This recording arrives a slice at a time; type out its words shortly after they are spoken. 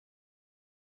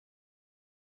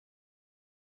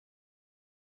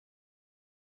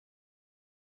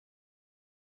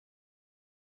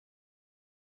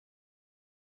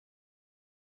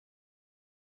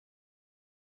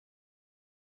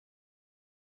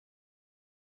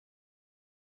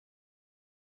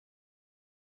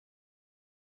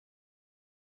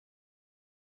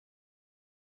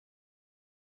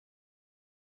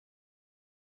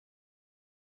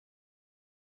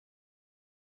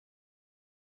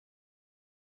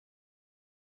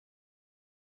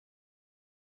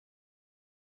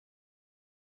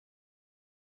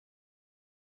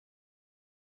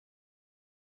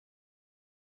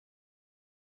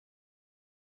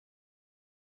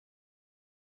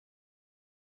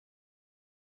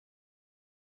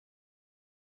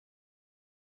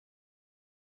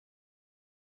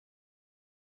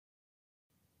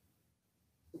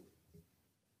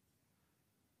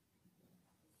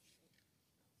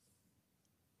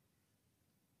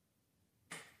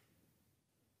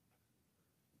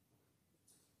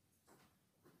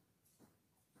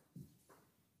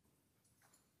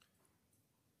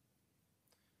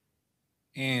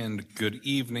And good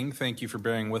evening. Thank you for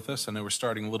bearing with us. I know we're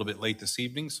starting a little bit late this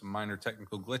evening, some minor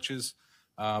technical glitches,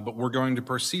 but we're going to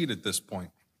proceed at this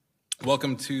point.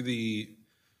 Welcome to the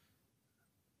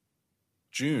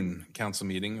June council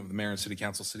meeting of the Mayor and City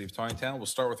Council, City of Taneytown. We'll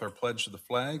start with our pledge to the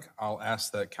flag. I'll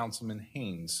ask that Councilman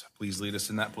Haynes please lead us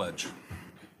in that pledge.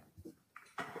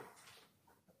 I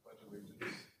pledge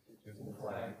allegiance to the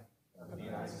flag of the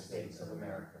United States of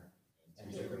America and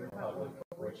to the republic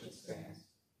for which it stands,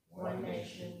 one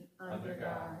nation, under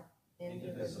God,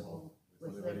 indivisible,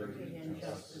 with liberty and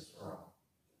justice for all.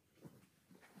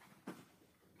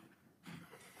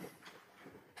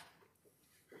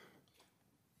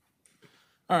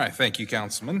 All right, thank you,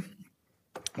 Councilman.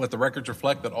 Let the records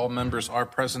reflect that all members are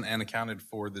present and accounted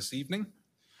for this evening.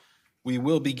 We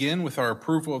will begin with our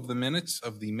approval of the minutes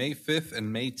of the May 5th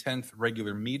and May 10th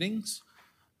regular meetings.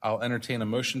 I'll entertain a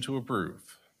motion to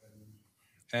approve.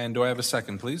 And do I have a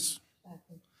second, please?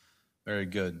 Second. Very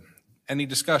good. Any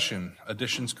discussion,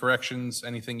 additions, corrections,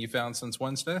 anything you found since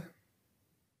Wednesday?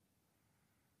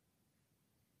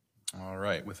 All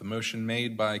right, with a motion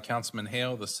made by Councilman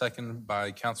Hale, the second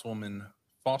by Councilwoman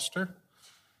Foster,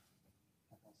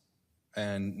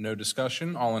 and no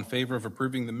discussion, all in favor of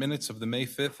approving the minutes of the May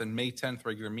 5th and May 10th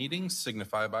regular meetings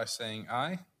signify by saying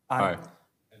aye. Aye.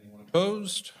 Anyone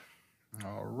opposed?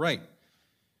 All right.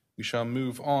 We shall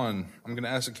move on. I'm going to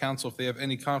ask the council if they have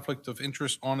any conflict of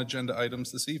interest on agenda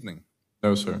items this evening.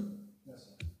 No, sir. Yes,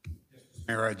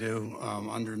 Mayor, I do.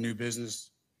 Under new business,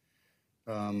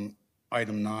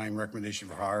 item 9, recommendation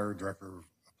for hire, Director of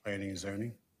Planning and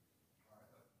Zoning.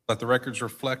 Let the records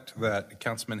reflect that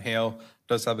Councilman Hale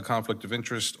does have a conflict of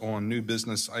interest on new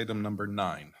business item number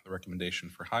 9, the recommendation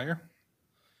for hire.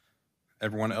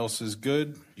 Everyone else is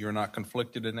good. You're not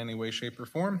conflicted in any way, shape, or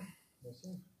form? Yes,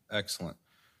 sir. Excellent.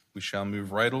 We shall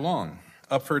move right along.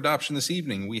 Up for adoption this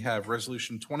evening, we have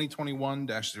Resolution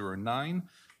 2021-09,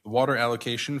 the water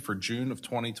allocation for June of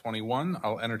 2021.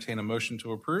 I'll entertain a motion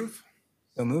to approve.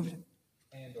 So moved.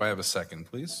 And do I have a second,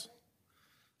 please?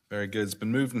 Very good. It's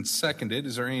been moved and seconded.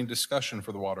 Is there any discussion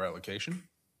for the water allocation?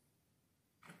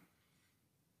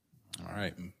 All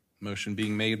right. Motion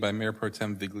being made by Mayor Pro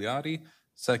Tem Vigliotti,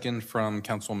 second from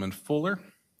Councilwoman Fuller.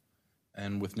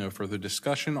 And with no further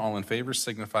discussion, all in favor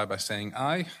signify by saying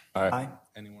aye. Aye.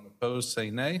 Anyone opposed,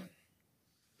 say nay.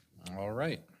 All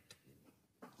right.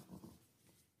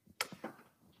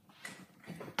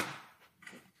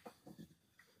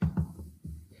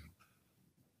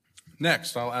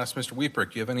 Next, I'll ask Mr.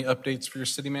 Wieprick, do you have any updates for your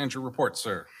city manager report,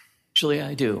 sir? Actually,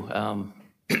 I do.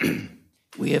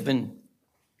 We've been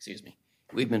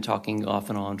talking off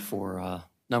and on for a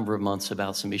number of months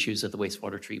about some issues at the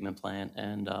wastewater treatment plant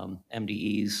and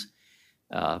MDE's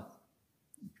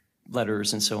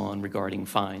letters and so on regarding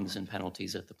fines and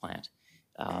penalties at the plant.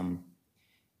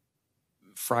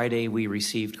 Friday, we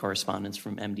received correspondence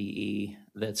from MDE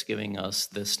that's giving us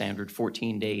the standard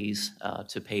 14 days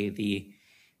to pay the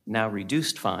now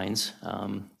reduced fines.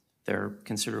 They're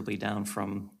considerably down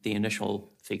from the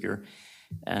initial figure.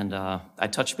 And I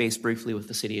touched base briefly with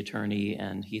the city attorney,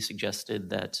 and he suggested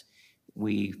that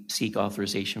we seek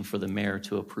authorization for the mayor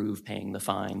to approve paying the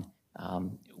fine.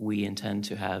 We intend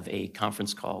to have a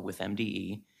conference call with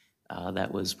MDE.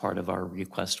 That was part of our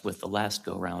request with the last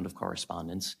go-round of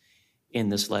correspondence. In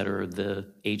this letter,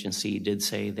 the agency did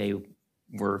say they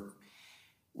were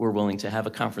willing to have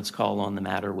a conference call on the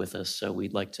matter with us, so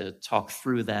we'd like to talk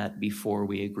through that before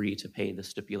we agree to pay the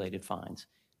stipulated fines.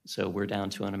 So we're down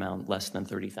to an amount less than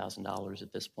 $30,000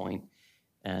 at this point,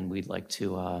 and we'd like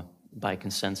to, by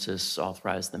consensus,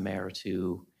 authorize the mayor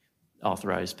to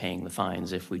authorize paying the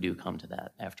fines if we do come to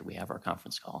that after we have our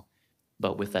conference call.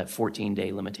 But with that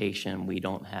 14-day limitation, we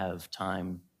don't have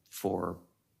time to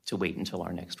wait until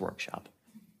our next workshop.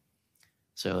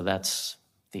 So that's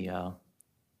the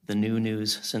new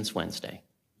news since Wednesday.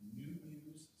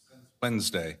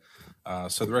 Wednesday.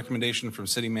 So the recommendation from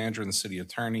city manager and the city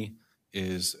attorney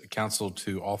is council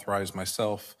to authorize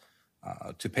myself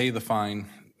to pay the fine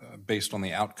based on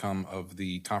the outcome of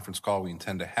the conference call we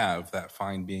intend to have, that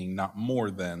fine being not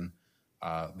more than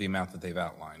the amount that they've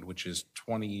outlined, which is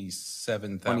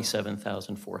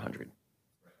 $27,400.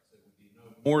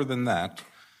 More than that,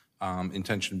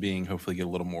 intention being hopefully get a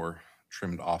little more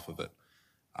trimmed off of it.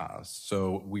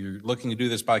 So we're looking to do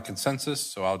this by consensus,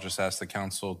 so I'll just ask the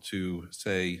council to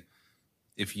say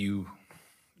if you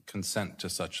consent to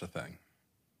such a thing.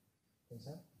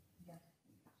 Consent?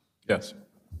 Yes.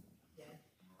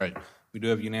 Right. We do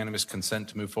have unanimous consent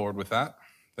to move forward with that.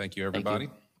 Thank you, everybody.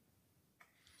 Thank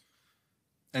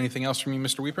you. Anything else from you,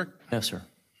 Mr. Wieprick? No, sir.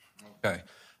 Okay.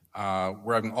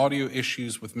 We're having audio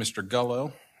issues with Mr.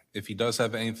 Gullo. if he does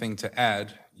have anything to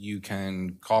add, you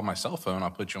can call my cell phone.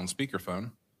 I'll put you on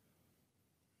speakerphone.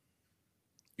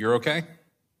 You're okay?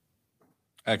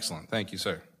 Excellent. Thank you,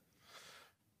 sir.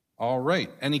 All right.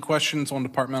 Any questions on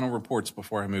departmental reports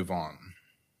before I move on?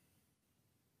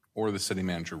 Or the city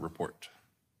manager report?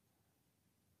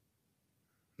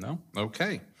 No?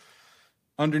 Okay.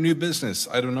 Under new business,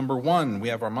 item number 1, we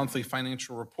have our monthly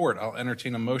financial report. I'll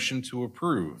entertain a motion to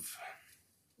approve.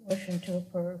 Motion to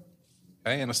approve.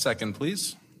 Okay, and a second,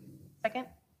 please. Second?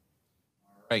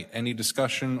 All right. Any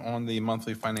discussion on the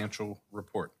monthly financial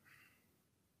report?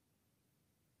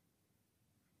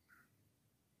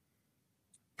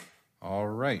 All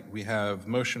right, we have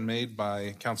motion made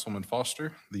by Councilwoman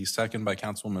Foster, the second by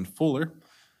Councilwoman Fuller.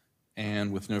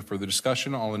 And with no further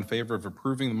discussion, all in favor of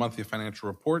approving the monthly financial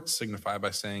report signify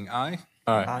by saying aye.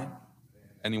 Aye.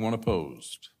 Anyone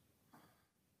opposed?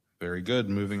 Very good,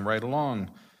 moving right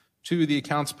along. To the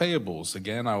accounts payables,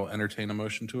 again, I will entertain a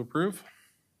motion to approve.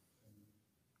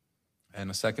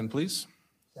 And a second, please.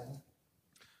 Second.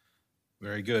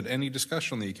 Very good. Any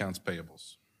discussion on the accounts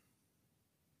payables?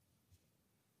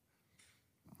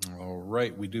 All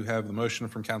right, we do have the motion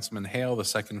from Councilman Hale, the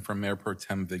second from Mayor Pro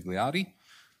Tem Vigliotti.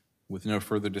 With no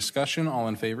further discussion, all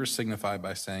in favor signify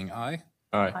by saying aye.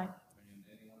 Aye.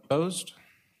 Opposed?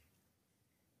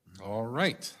 All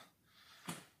right.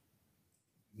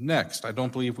 Next, I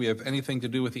don't believe we have anything to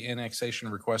do with the annexation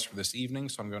request for this evening,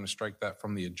 so I'm going to strike that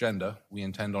from the agenda. We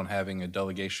intend on having a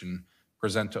delegation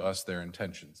present to us their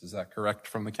intentions. Is that correct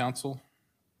from the council?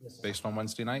 Yes, sir. Based on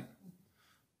Wednesday night?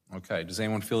 Okay, does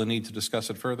anyone feel a need to discuss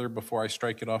it further before I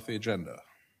strike it off the agenda?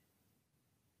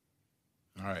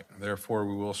 All right, therefore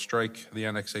we will strike the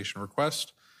annexation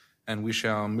request, and we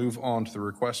shall move on to the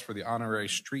request for the honorary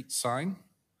street sign.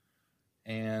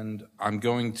 And I'm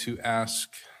going to ask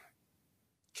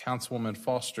Councilwoman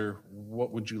Foster,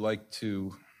 what would you like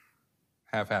to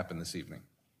have happen this evening?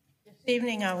 This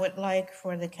evening, I would like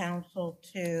for the council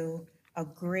to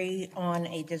agree on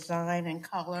a design and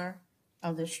color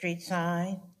of the street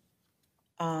sign.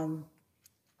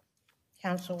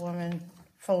 Councilwoman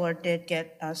Fuller did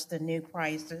get us the new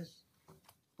prices,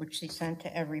 which she sent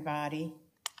to everybody,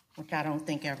 which I don't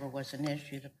think ever was an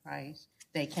issue, the price.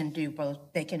 They can do both.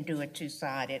 They can do it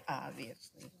two-sided,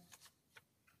 obviously.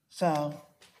 So,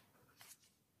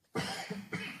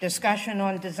 discussion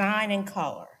on design and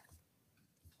color.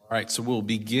 All right, so we'll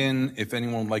begin, if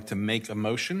anyone would like to make a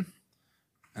motion,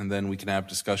 and then we can have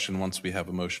discussion once we have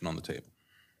a motion on the table.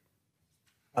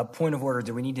 A point of order,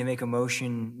 do we need to make a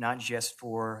motion not just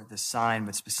for the sign,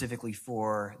 but specifically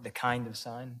for the kind of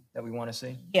sign that we want to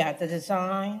see? Yeah, the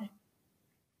design.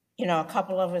 You know, a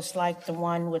couple of us like the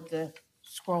one with the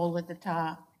scroll at the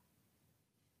top.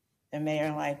 The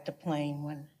mayor liked the plain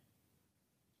one.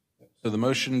 So the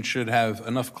motion should have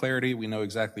enough clarity. We know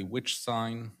exactly which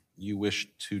sign you wish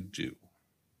to do.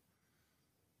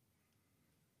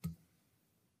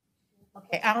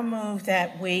 Okay, I'll move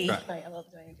that we, Okay. Right, I love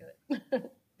the way you do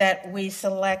it. that we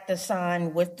select the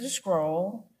sign with the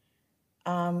scroll.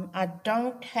 I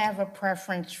don't have a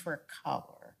preference for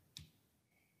color.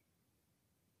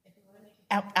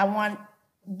 I want,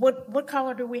 what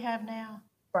color do we have now?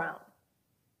 Brown.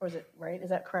 Or is it, right? Is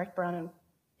that correct? Brown and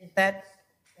Is that,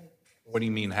 What do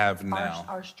you mean have now?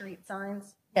 our street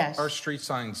signs? yes, Our street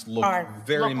signs look Are-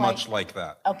 very look much like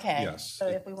that. okay. Yes. So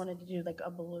if we wanted to do like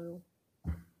a blue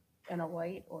and a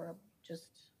white or just,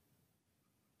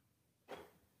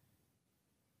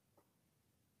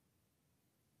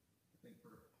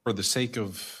 For the sake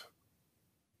of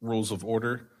rules of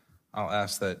order, I'll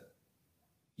ask that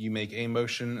you make a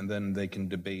motion and then they can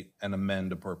debate and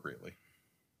amend appropriately.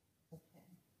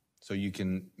 So you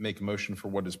can make a motion for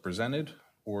what is presented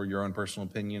or your own personal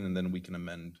opinion, and then we can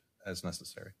amend as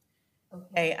necessary.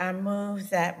 Okay, I move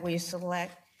that we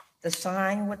select the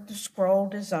sign with the scroll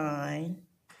design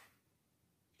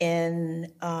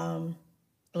in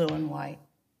blue and white.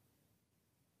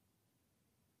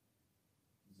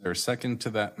 Is there a second to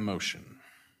that motion?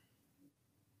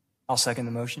 I'll second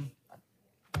the motion.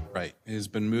 Right. It has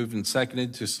been moved and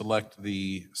seconded to select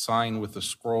the sign with the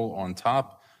scroll on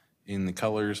top in the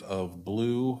colors of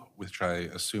blue, which I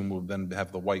assume will then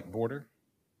have the white border.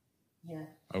 Yeah.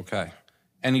 Okay.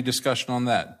 Any discussion on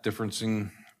that? Difference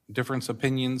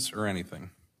opinions or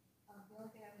anything? the only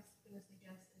thing I was going to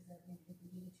suggest is that maybe if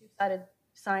we do the two-sided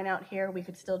sign out here, we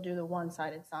could still do the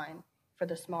one-sided sign for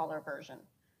the smaller version,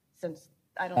 since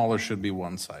I don't. Smaller should be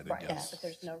one-sided, Right, yeah, yes. but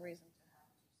there's no reason to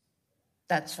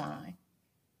have. That's fine.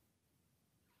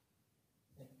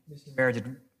 Mr. Mayor,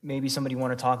 did maybe somebody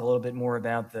want to talk a little bit more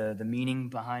about the meaning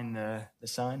behind the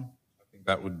sign? I think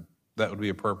that would be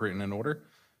appropriate and in order.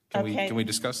 Okay. Can we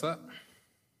discuss that?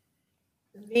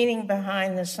 The meaning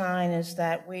behind the sign is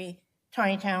that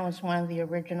Taneytown was one of the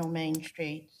original main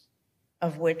streets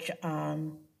of which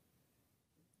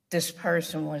this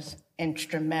person was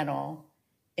instrumental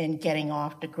in getting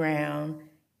off the ground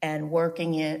and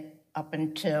working it up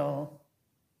until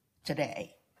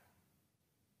today.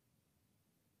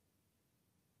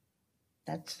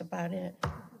 That's about it.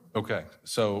 Okay,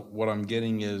 so what I'm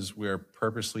getting is we're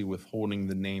purposely withholding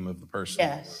the name of the person.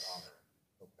 Yes.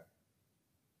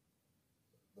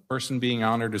 The person being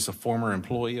honored is a former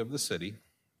employee of the city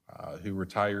who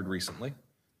retired recently,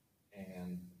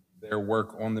 and their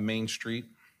work on the Main Street,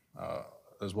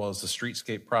 as well as the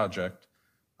streetscape project,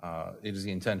 it is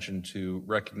the intention to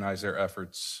recognize their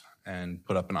efforts and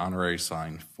put up an honorary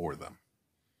sign for them.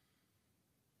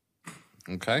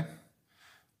 Okay?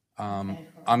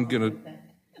 I'm gonna,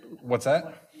 what's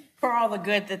that? For all the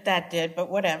good that did, but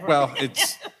whatever. Well,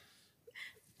 it's,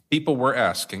 people were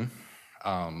asking,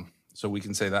 so we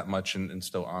can say that much and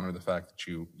still honor the fact that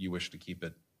you wish to keep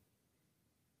it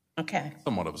Okay.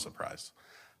 somewhat of a surprise.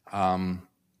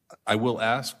 I will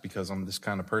ask, because I'm this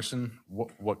kind of person,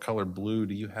 what color blue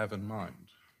do you have in mind?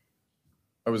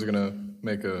 I was going to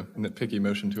make a nitpicky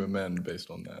motion to amend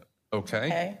based on that. Okay,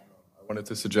 Okay. I wanted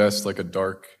to suggest like a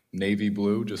dark navy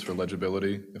blue just for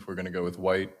legibility. If we're going to go with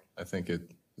white, I think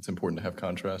it's important to have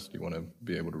contrast. You want to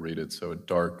be able to read it. So a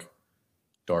dark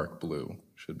blue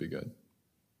should be good.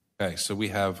 okay, so we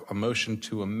have a motion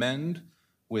to amend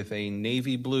with a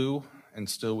navy blue and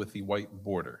still with the white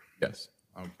border. Yes.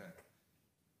 Okay.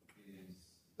 Is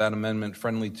that amendment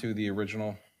friendly to the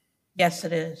original? Yes,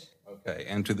 it is. Okay,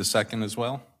 and to the second as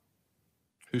well?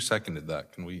 Who seconded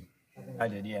that? Can we? I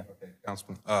did, yeah. Okay,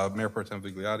 Councilman, Mayor Pro Tem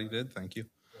Vigliotti did, thank you.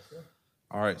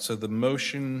 All right, so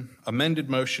the amended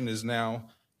motion is now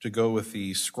to go with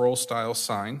the scroll style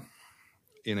sign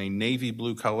in a navy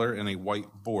blue color and a white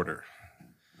border.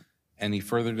 Any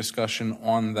further discussion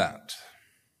on that?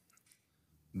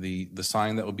 The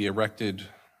sign that will be erected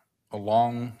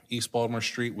along East Baltimore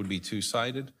Street would be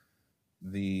two-sided.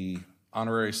 The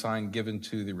honorary sign given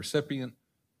to the recipient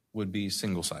would be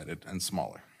single-sided and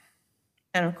smaller.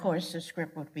 And of course, the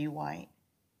script would be white.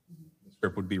 The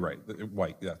script would be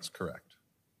white, that's correct.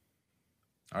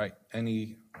 All right,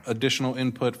 any additional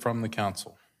input from the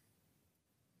council?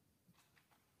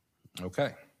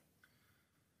 Okay.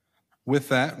 With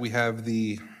that, we have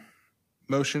the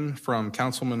motion from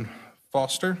Councilman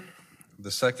Foster,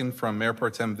 the second from Mayor Pro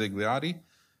Tem Vigliotti.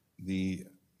 The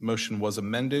motion was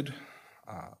amended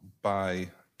by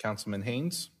Councilman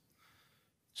Haynes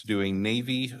to do a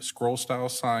navy scroll style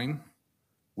sign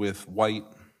with white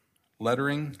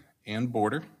lettering and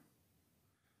border.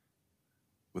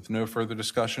 With no further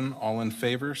discussion, all in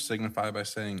favor signify by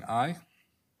saying aye.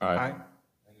 Aye.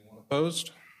 Anyone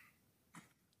opposed?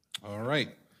 All right.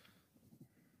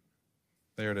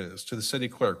 There it is. To the city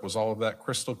clerk, was all of that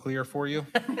crystal clear for you?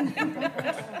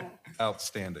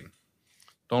 Outstanding.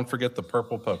 Don't forget the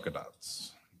purple polka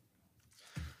dots.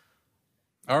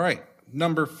 All right,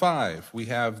 number 5, we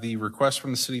have the request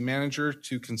from the city manager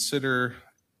to consider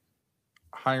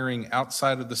hiring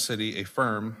outside of the city a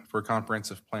firm for a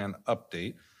comprehensive plan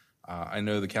update. I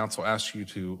know the council asked you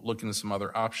to look into some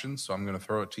other options, so I'm going to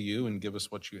throw it to you and give us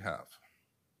what you have.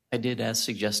 I did, as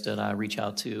suggested, reach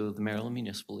out to the Maryland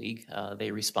Municipal League.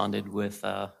 They responded with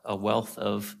a wealth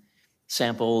of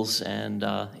samples and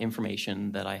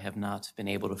information that I have not been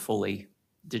able to fully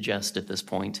digest at this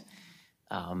point.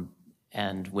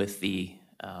 And with the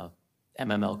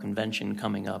MML convention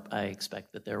coming up, I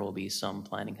expect that there will be some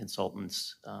planning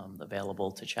consultants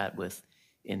available to chat with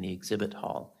in the exhibit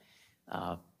hall.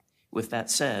 With that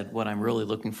said, what I'm really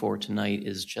looking for tonight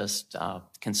is just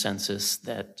consensus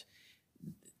that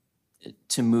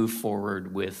to move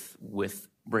forward with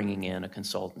bringing in a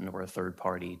consultant or a third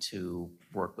party to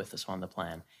work with us on the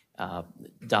plan.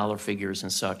 Dollar figures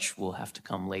and such will have to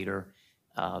come later.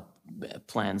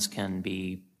 Plans can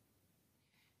be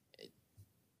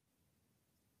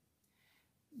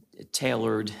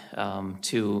tailored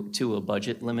to a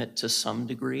budget limit to some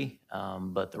degree,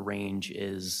 but the range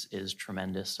is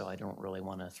tremendous, so I don't really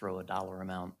want to throw a dollar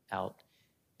amount out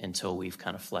until we've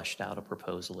kind of fleshed out a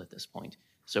proposal at this point.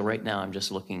 So right now, I'm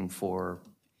just looking for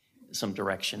some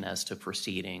direction as to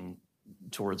proceeding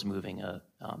towards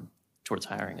towards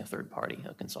hiring a third party,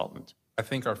 a consultant. I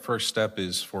think our first step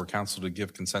is for council to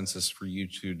give consensus for you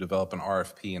to develop an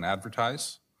RFP and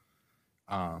advertise.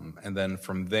 And then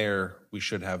from there, we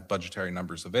should have budgetary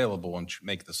numbers available and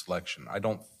make the selection. I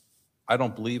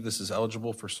don't believe this is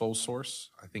eligible for sole source.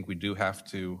 I think we do have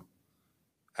to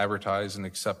advertise and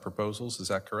accept proposals. Is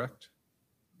that correct?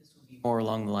 More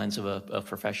along the lines of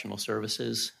professional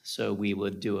services. So we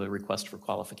would do a request for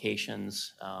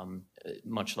qualifications,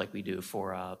 much like we do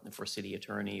for city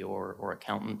attorney or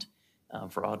accountant,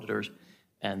 for auditors,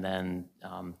 and then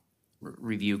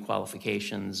review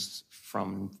qualifications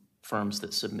from firms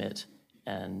that submit,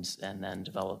 and then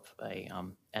develop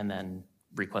and then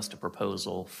request a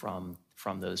proposal from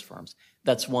those firms.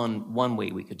 That's one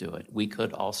way we could do it. We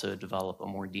could also develop a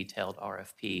more detailed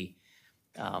RFP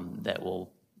that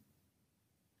will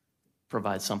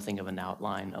provide something of an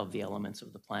outline of the elements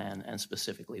of the plan and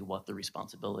specifically what the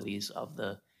responsibilities of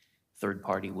the third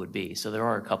party would be. So there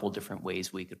are a couple different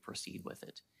ways we could proceed with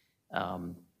it.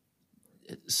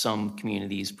 Some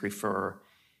communities prefer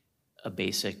a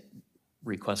basic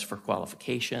request for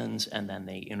qualifications, and then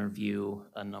they interview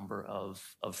a number of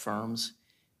firms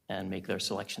and make their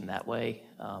selection that way.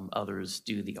 Others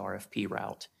do the RFP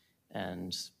route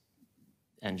and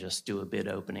just do a bid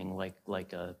opening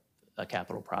like a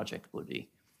capital project would be.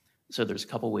 So there's a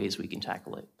couple ways we can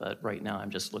tackle it, but right now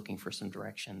I'm just looking for some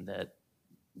direction that,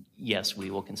 yes, we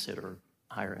will consider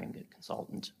hiring a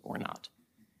consultant or not.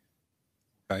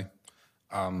 Okay.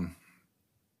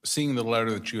 Seeing the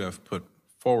letter that you have put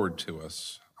forward to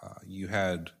us, you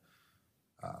had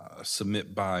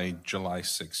submit by July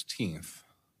 16th.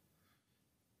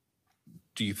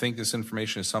 Do you think this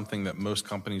information is something that most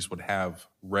companies would have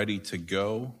ready to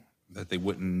go, that they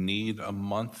wouldn't need a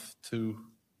month to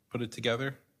put it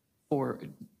together?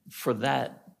 For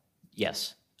that,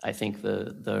 yes. I think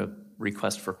the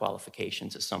request for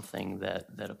qualifications is something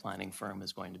that a planning firm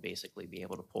is going to basically be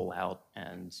able to pull out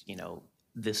and,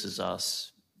 this is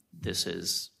us, this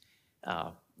is,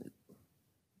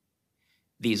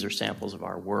 these are samples of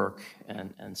our work,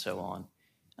 and so on.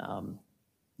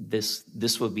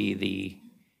 This would be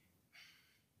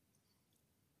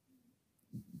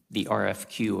the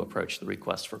RFQ approach, the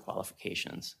request for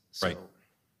qualifications. So, right.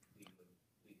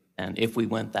 And if we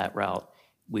went that route,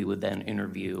 we would then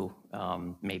interview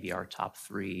maybe our top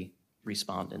 3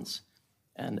 respondents.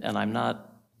 And I'm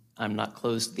not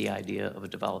close to the idea of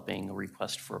developing a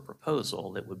request for a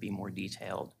proposal that would be more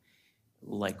detailed,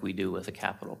 like we do with a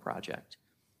capital project.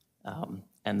 And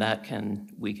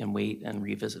we can wait and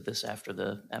revisit this after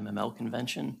the MML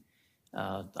convention.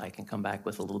 I can come back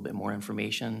with a little bit more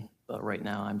information, but right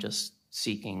now I'm just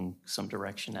seeking some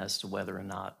direction as to whether or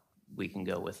not we can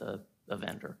go with a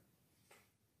vendor,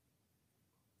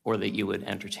 or that you would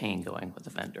entertain going with a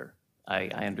vendor. I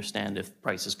understand if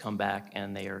prices come back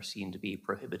and they are seen to be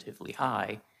prohibitively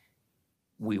high,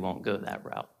 we won't go that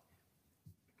route.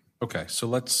 Okay, so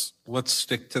let's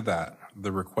stick to that.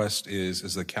 The request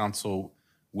is the council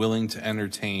willing to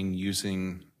entertain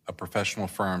using a professional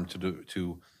firm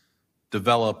to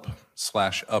develop /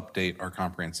 update our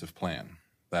comprehensive plan,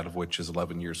 that of which is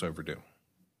 11 years overdue?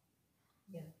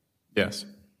 Yes.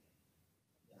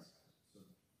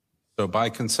 So by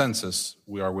consensus,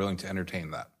 we are willing to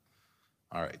entertain that.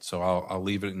 All right, so I'll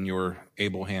leave it in your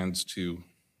able hands to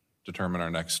determine our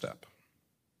next step.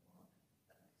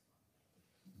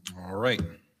 All right.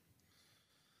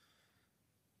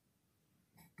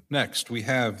 Next, we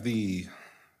have the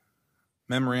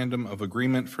Memorandum of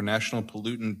Agreement for National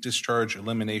Pollutant Discharge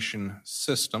Elimination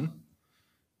System.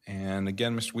 And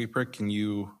again, Mr. Wieprick, can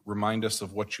you remind us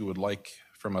of what you would like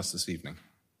from us this evening?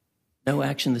 No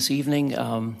action this evening,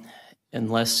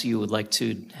 unless you would like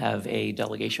to have a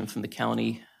delegation from the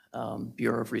county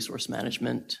Bureau of Resource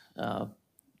Management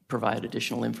provide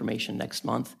additional information next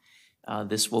month.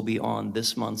 This will be on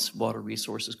this month's Water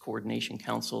Resources Coordination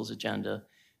Council's agenda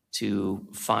to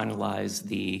finalize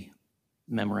the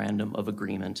Memorandum of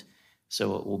Agreement.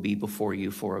 So it will be before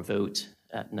you for a vote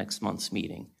at next month's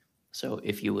meeting. So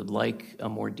if you would like a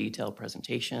more detailed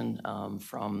presentation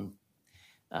from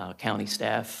county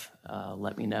staff,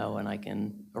 let me know and I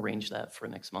can arrange that for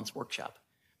next month's workshop.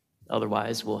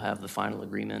 Otherwise, we'll have the final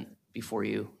agreement before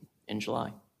you in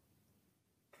July.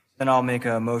 Then I'll make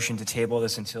a motion to table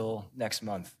this until next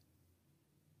month.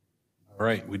 All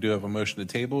right, we do have a motion to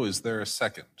table. Is there a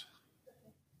second?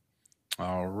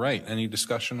 All right, any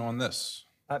discussion on this?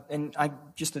 I'm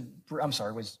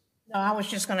sorry, was... No, I was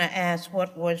just going to ask,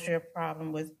 what was your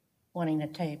problem with wanting to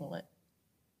table it?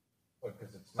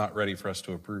 Because it's not ready for us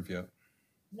to approve yet.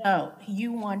 No,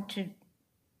 you want to,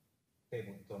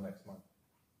 Table until next month.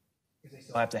 Because they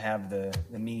still have to have the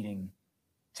meeting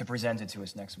to present it to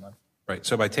us next month. Right,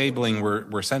 so by tabling,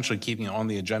 we're essentially keeping it on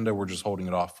the agenda. We're just holding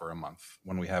it off for a month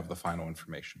when we have the final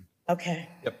information. okay.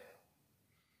 Yep.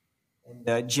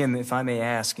 And, Jim, if I may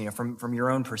ask, from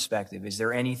your own perspective, is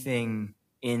there anything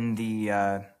in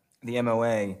the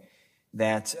MOA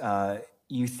that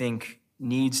you think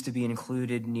needs to be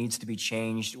included, needs to be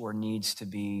changed, or needs to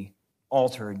be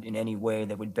altered in any way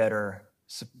that would better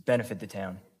benefit the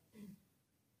town?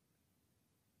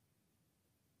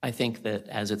 I think that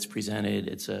as it's presented,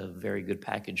 it's a very good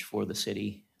package for the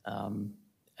city.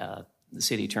 The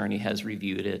city attorney has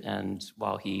reviewed it, and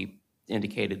while he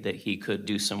indicated that he could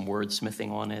do some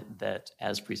wordsmithing on it, that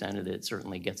as presented, it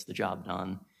certainly gets the job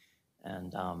done.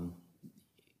 And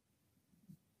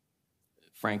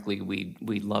frankly,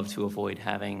 we'd love to avoid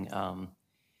having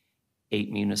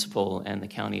 8 municipal and the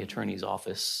county attorney's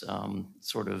office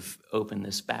sort of open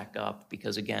this back up,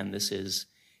 because again, this is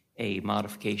a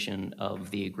modification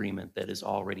of the agreement that is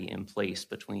already in place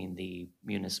between the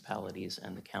municipalities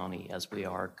and the county, as we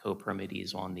are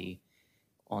co-permittees on the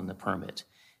permit.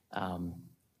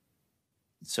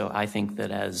 So I think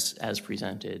that as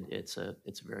presented, it's a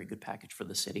very good package for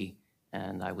the city,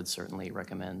 and I would certainly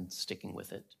recommend sticking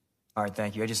with it. All right,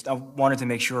 thank you. I wanted to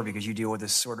make sure, because you deal with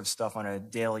this sort of stuff on a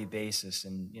daily basis,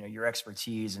 and your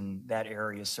expertise in that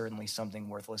area is certainly something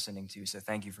worth listening to. So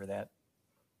thank you for that.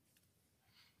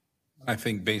 I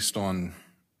think based on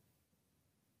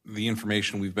the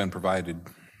information we've been provided,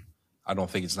 I don't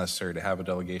think it's necessary to have a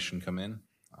delegation come in.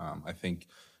 I think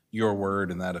your word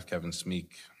and that of Kevin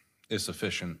Smeek is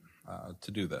sufficient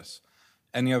to do this.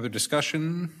 Any other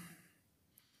discussion?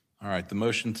 All right, the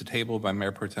motion to table by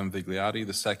Mayor Pro Tem Vigliotti,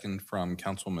 the second from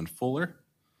Councilwoman Fuller.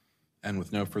 And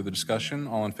with no further discussion,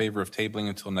 all in favor of tabling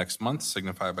until next month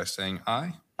signify by saying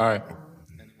aye. Aye.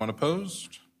 Anyone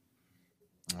opposed?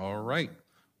 All right,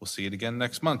 we'll see it again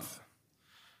next month.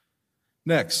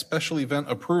 Next, special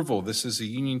event approval. This is a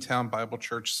Uniontown Bible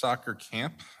Church soccer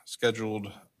camp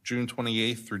scheduled June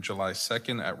 28th through July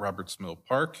 2nd at Roberts Mill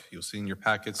Park. You'll see in your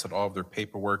packets that all of their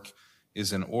paperwork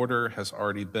is in order, has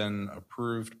already been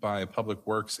approved by Public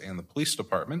Works and the Police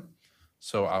Department.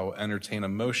 So I will entertain a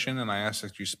motion, and I ask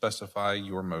that you specify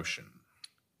your motion.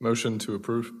 Motion to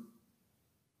approve.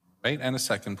 Right, and a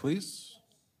second, please.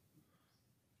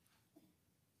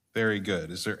 Very good.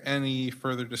 Is there any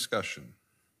further discussion?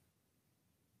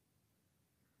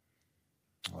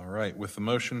 All right, with the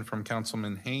motion from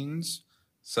Councilman Haynes,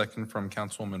 second from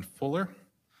Councilwoman Fuller,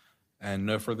 and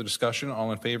no further discussion,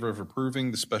 all in favor of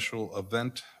approving the special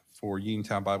event for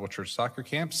Uniontown Bible Church Soccer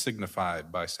Camp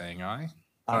signified by saying aye.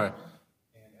 Aye.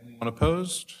 Anyone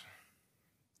opposed?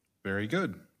 Very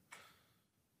good.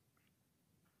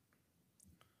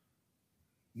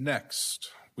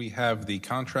 Next, we have the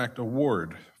contract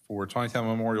award for Taneytown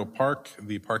Memorial Park,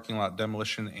 the parking lot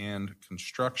demolition and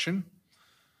construction.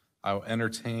 I'll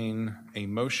entertain a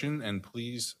motion, and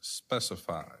please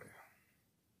specify.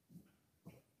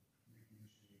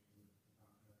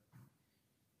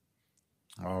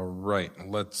 All right,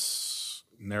 let's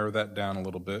narrow that down a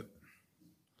little bit.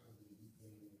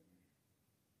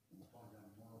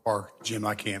 Park, Jim,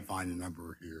 I can't find the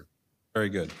number here. Very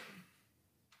good.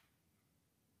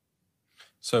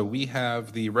 So we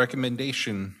have the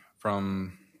recommendation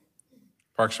from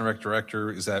Parks and Rec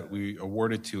Director is that we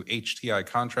awarded to HTI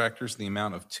Contractors the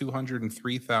amount of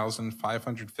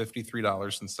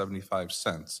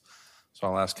 $203,553.75. So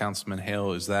I'll ask Councilman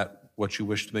Hale, is that what you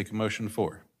wish to make a motion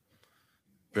for?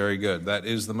 Very good. That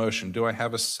is the motion. Do I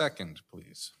have a second,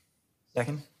 please?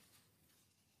 Second?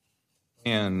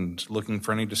 And looking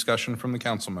for any discussion from the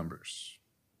council members.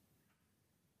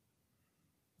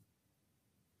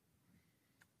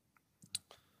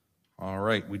 All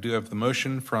right, we do have the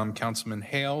motion from Councilman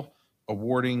Hale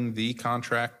awarding the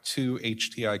contract to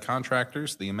HTI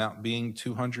Contractors, the amount being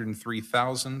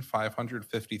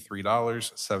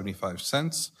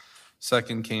 $203,553.75.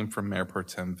 Second came from Mayor Pro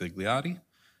Tem Vigliotti.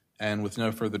 And with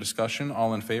no further discussion,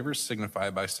 all in favor signify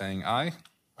by saying aye.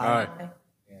 Aye.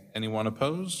 Anyone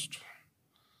opposed?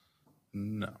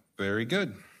 No. Very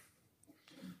good.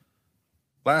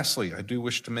 Lastly, I do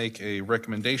wish to make a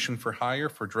recommendation for hire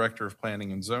for Director of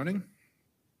Planning and Zoning.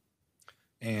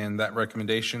 And that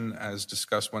recommendation, as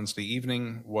discussed Wednesday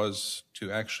evening, was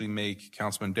to actually make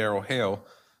Councilman Darrell Hale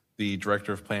the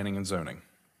Director of Planning and Zoning.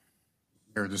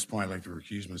 Here at this point, I'd like to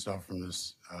recuse myself from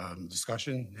this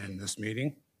discussion and this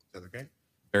meeting. Is that okay?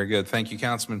 Very good. Thank you,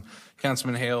 Councilman.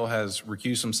 Councilman Hale has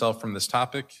recused himself from this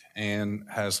topic and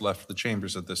has left the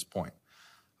chambers at this point.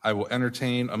 I will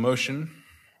entertain a motion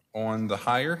on the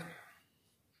hire.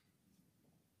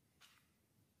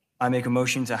 I make a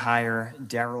motion to hire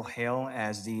Darrell Hale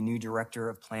as the new Director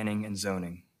of Planning and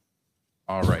Zoning.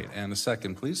 All right, and a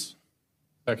second, please.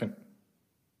 Second.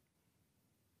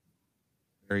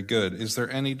 Very good. Is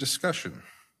there any discussion?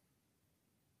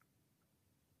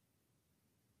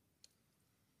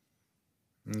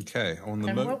 Okay, on the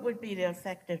And what would be the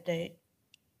effective date?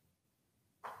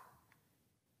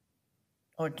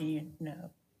 Or do you know?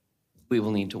 We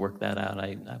will need to work that out.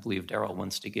 I believe Darrell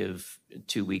wants to give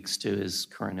 2 weeks to his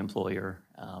current employer,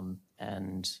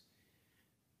 and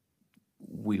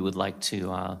we would like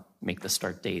to make the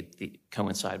start date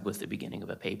coincide with the beginning of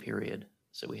a pay period,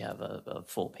 so we have a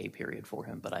full pay period for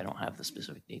him, but I don't have the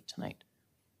specific date tonight.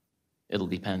 It'll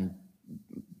depend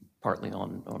partly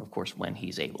on, of course, when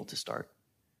he's able to start.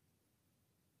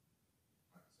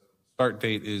 Start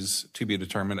date is to be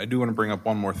determined. I do want to bring up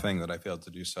one more thing that I failed to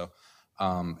do so,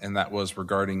 and that was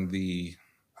regarding the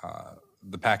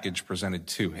package presented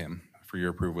to him for your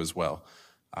approval as well.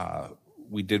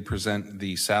 We did present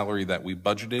the salary that we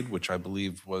budgeted, which I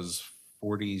believe was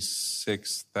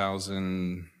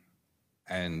 $46,000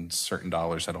 and certain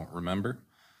dollars, I don't remember,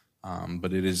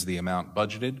 but it is the amount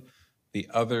budgeted. The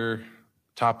other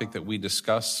topic that we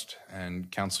discussed,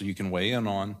 and council you can weigh in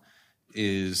on,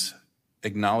 is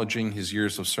acknowledging his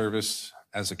years of service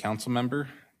as a council member,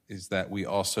 is that we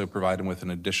also provide him with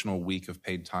an additional week of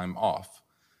paid time off,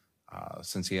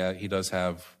 since he does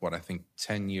have, what I think,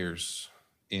 10 years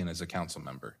in as a council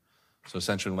member. So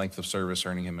essentially length of service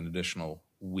earning him an additional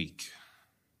week.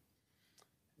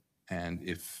 And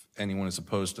if anyone is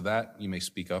opposed to that, you may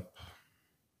speak up.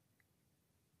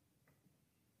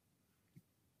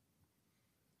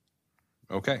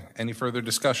 Okay, any further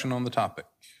discussion on the topic?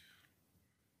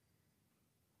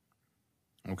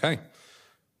 Okay,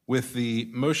 with the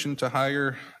motion to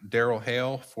hire Darrell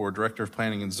Hale for Director of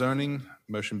Planning and Zoning,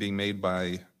 motion being made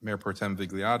by Mayor Pro Tem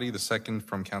Vigliotti, the second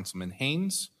from Councilman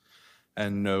Haynes,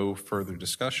 and no further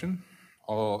discussion.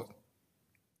 All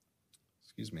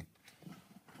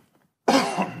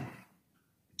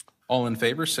in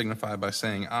favor signify by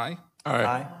saying aye.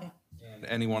 Aye. And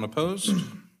anyone opposed?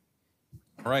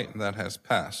 All right, that has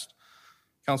passed.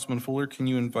 Councilman Fuller, can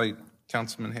you invite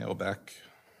Councilman Hale back?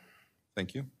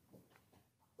 Thank you.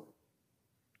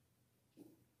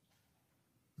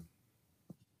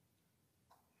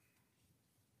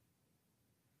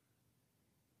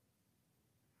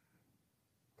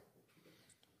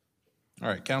 All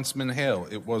right, Councilman Hale,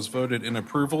 it was voted in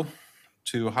approval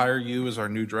to hire you as our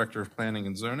new Director of Planning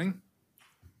and Zoning.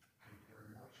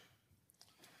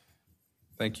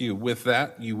 Thank you. With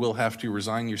that, you will have to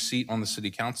resign your seat on the City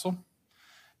Council,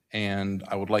 and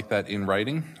I would like that in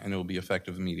writing, and it will be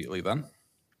effective immediately then.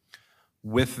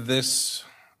 With this,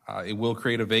 it will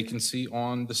create a vacancy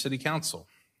on the City Council,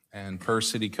 and per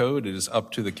City Code, it is up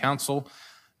to the Council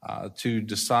to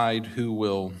decide who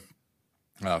will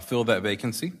fill that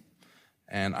vacancy.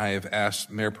 And I have asked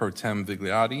Mayor Pro Tem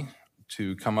Vigliotti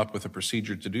to come up with a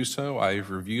procedure to do so. I've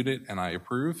reviewed it and I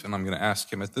approve, and I'm going to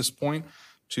ask him at this point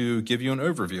to give you an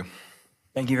overview.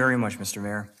 Thank you very much, Mr.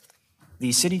 Mayor.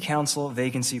 The City Council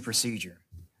vacancy procedure.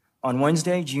 On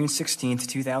Wednesday, June 16th,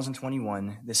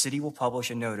 2021, the city will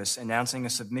publish a notice announcing a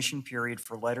submission period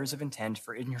for letters of intent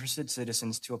for interested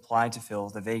citizens to apply to fill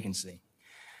the vacancy.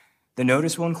 The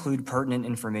notice will include pertinent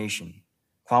information,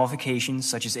 qualifications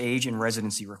such as age and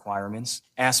residency requirements,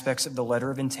 aspects of the letter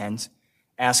of intent,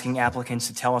 asking applicants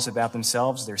to tell us about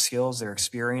themselves, their skills, their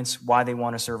experience, why they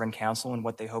want to serve on council, and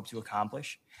what they hope to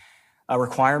accomplish, a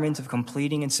requirement of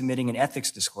completing and submitting an ethics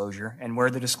disclosure, and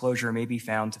where the disclosure may be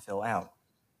found to fill out.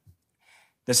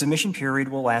 The submission period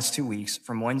will last 2 weeks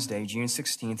from Wednesday, June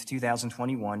 16th,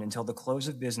 2021, until the close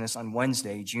of business on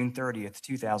Wednesday, June 30th,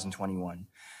 2021.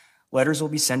 Letters will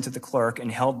be sent to the clerk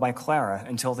and held by Clara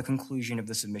until the conclusion of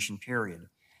the submission period.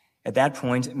 At that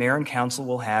point, Mayor and Council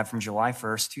will have from July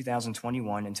 1st,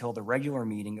 2021 until the regular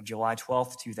meeting of July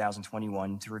 12th,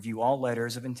 2021 to review all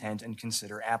letters of intent and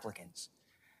consider applicants.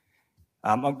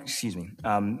 July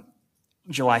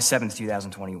 7th,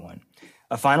 2021.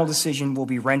 A final decision will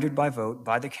be rendered by vote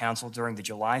by the Council during the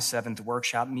July 7th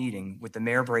workshop meeting, with the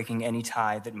Mayor breaking any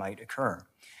tie that might occur.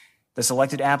 The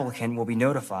selected applicant will be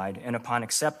notified and, upon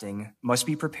accepting, must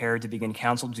be prepared to begin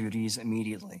council duties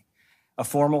immediately. A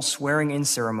formal swearing-in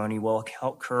ceremony will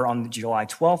occur on the July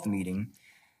 12th meeting,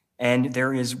 and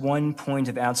there is one point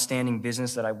of outstanding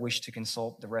business that I wish to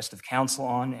consult the rest of council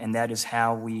on, and that is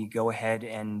how we go ahead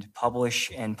and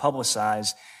publish and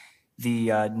publicize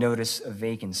the notice of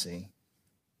vacancy.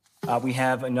 We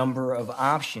have a number of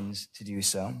options to do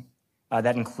so.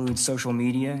 That includes social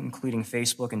media, including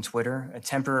Facebook and Twitter, a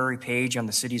temporary page on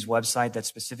the city's website that's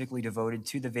specifically devoted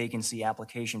to the vacancy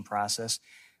application process,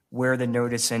 where the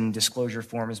notice and disclosure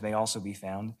forms may also be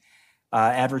found,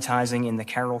 advertising in the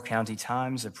Carroll County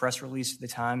Times, a press release of the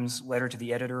Times, letter to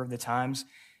the editor of the Times,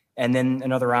 and then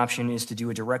another option is to do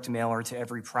a direct mailer to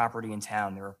every property in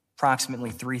town. There are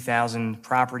approximately 3,000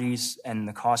 properties, and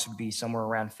the cost would be somewhere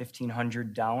around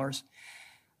 $1,500.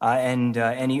 And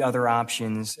any other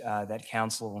options that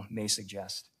council may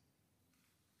suggest.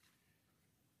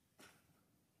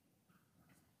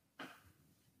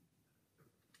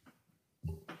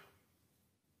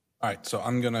 All right, so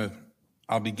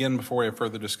I'll begin before we have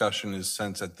further discussion, is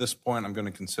since at this point I'm going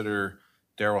to consider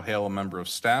Darrell Hale a member of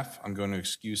staff, I'm going to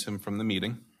excuse him from the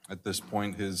meeting. At this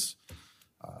point, his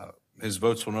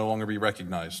votes will no longer be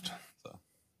recognized.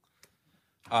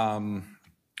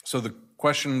 So the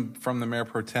question from the Mayor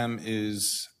Pro Tem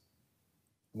is,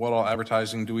 what all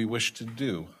advertising do we wish to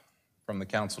do from the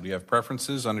council? Do you have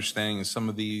preferences, understanding some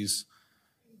of these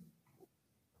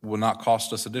will not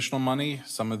cost us additional money,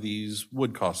 some of these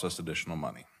would cost us additional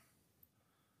money?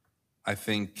 I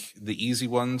think the easy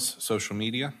ones, social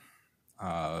media,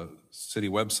 city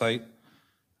website,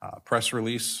 press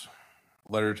release,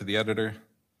 letter to the editor,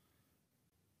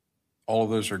 all of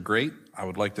those are great. I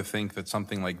would like to think that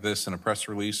something like this in a press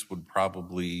release would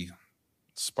probably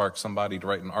spark somebody to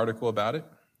write an article about it,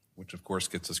 which of course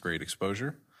gets us great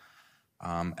exposure.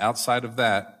 Outside of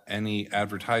that, any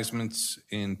advertisements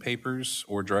in papers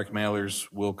or direct mailers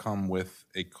will come with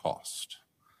a cost.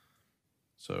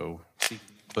 So seek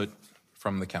input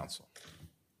from the council.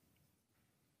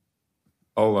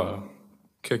 I'll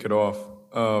kick it off.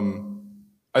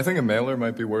 I think a mailer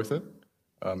might be worth it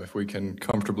if we can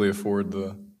comfortably afford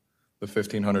the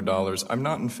 $1,500. I'm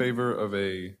not in favor of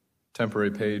a temporary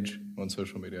page on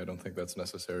social media. I don't think that's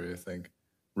necessary. I think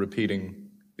repeating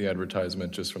the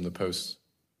advertisement just from the posts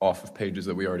off of pages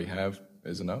that we already have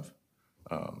is enough.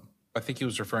 I think he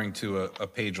was referring to a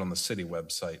page on the city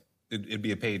website. It'd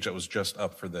be a page that was just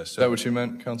up for this. Is that what you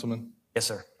meant, Councilman? Yes,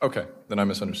 sir. Okay, then I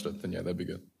misunderstood. Then yeah, that'd be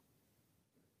good.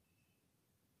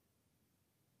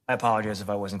 I apologize if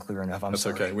I wasn't clear enough. I'm That's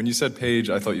sorry. okay. When you said page,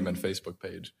 I thought you meant Facebook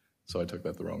page, so I took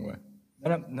that the wrong way.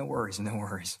 No worries, no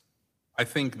worries. I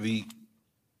think the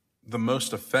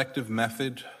most effective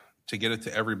method to get it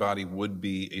to everybody would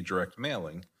be a direct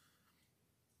mailing.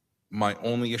 My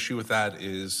only issue with that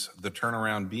is the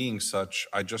turnaround being such.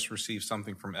 I just received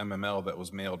something from MML that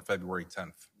was mailed February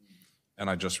 10th, and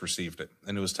I just received it.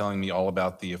 And it was telling me all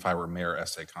about the If I Were Mayor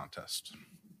essay contest.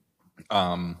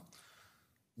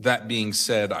 That being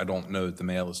said, I don't know that the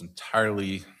mail is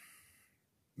entirely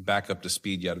back up to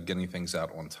speed yet of getting things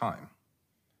out on time.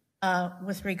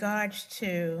 With regards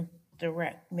to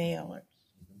direct mailers,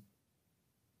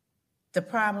 the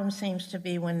problem seems to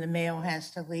be when the mail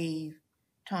has to leave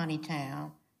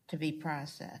Taneytown to be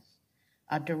processed.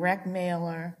 A direct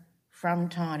mailer from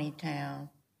Taneytown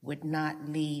would not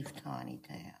leave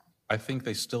Taneytown. I think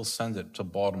they still send it to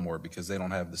Baltimore because they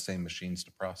don't have the same machines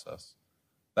to process.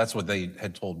 That's what they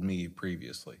had told me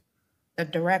previously. The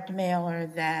direct mailer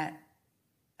that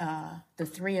the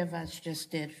three of us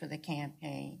just did for the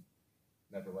campaign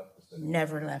Never left the city.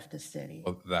 never left the city.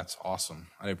 Well, that's awesome.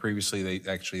 I know previously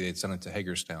they'd sent it to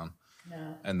Hagerstown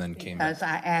and then came back. Because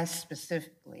I asked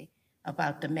specifically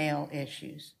about the mail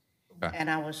issues. Okay. And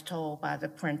I was told by the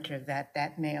printer that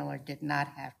that mailer did not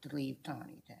have to leave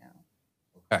Taneytown.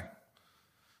 Okay.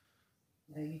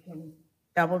 Now you can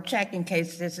double check in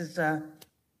case this is a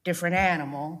different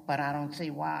animal, but I don't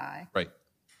see why. Right.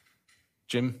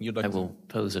 Jim, you'd like I to? will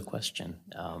pose a question.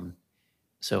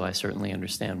 So I certainly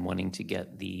understand wanting to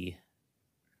get the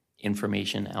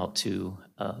information out to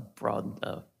a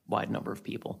wide number of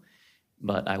people,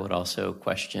 but I would also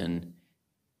question,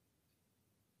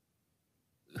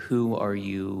 who are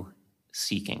you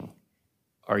seeking?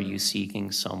 Are you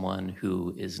seeking someone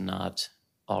who is not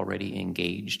already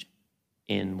engaged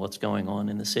in what's going on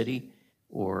in the city?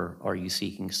 Or are you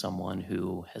seeking someone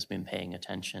who has been paying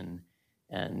attention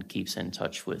and keeps in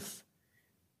touch with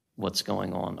what's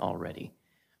going on already?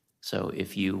 So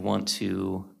if you want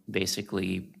to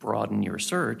basically broaden your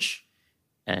search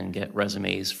and get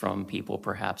resumes from people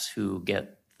perhaps who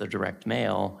get the direct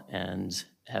mail and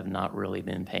have not really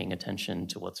been paying attention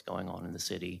to what's going on in the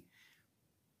city,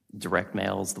 direct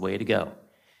mail is the way to go.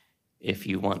 If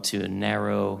you want to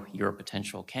narrow your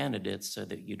potential candidates so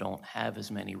that you don't have as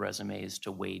many resumes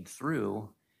to wade through,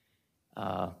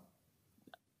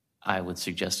 I would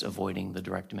suggest avoiding the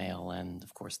direct mail and,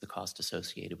 of course, the cost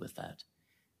associated with that.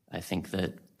 I think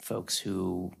that folks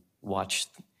who watch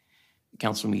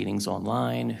council meetings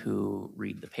online, who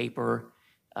read the paper,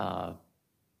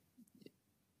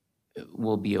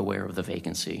 will be aware of the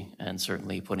vacancy, and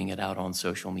certainly putting it out on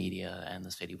social media and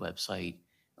the city website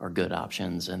are good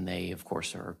options, and they, of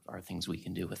course, are things we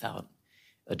can do without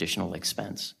additional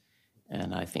expense.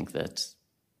 And I think that,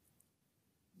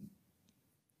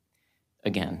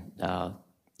 again,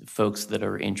 folks that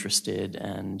are interested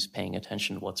and paying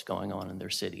attention to what's going on in their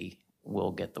city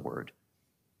will get the word.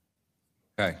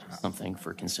 Okay. Something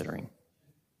for considering.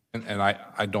 And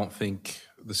I don't think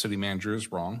the city manager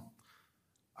is wrong.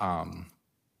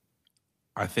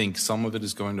 I think some of it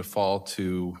is going to fall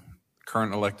to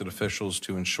current elected officials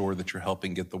to ensure that you're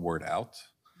helping get the word out.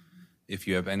 If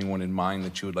you have anyone in mind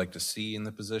that you would like to see in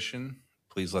the position,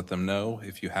 please let them know.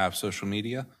 If you have social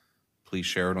media, please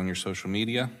share it on your social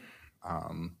media.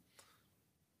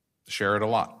 Share it a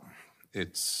lot.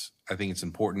 I think it's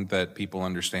important that people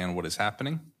understand what is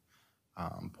happening.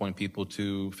 Point people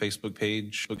to Facebook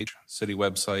page, city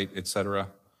website, etc.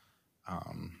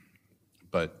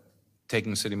 But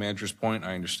taking city manager's point,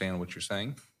 I understand what you're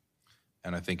saying,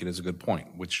 and I think it is a good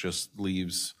point, which just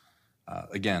leaves,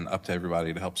 again, up to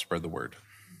everybody to help spread the word.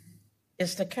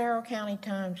 Is the Carroll County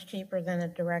Times cheaper than a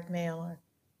direct mailer?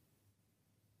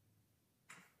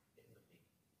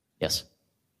 Yes.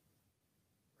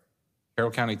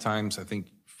 Carroll County Times, I think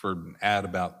for an ad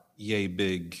about yay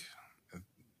big,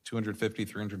 $250,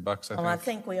 $300, I think. Well, I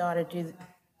think we ought to do.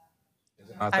 Is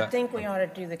it not I that? think we ought to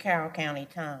do the Carroll County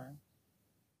Times.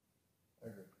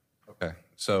 Okay,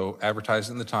 so advertise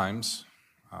in the Times.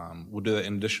 We'll do that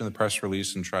in addition to the press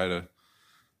release and try to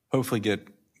hopefully get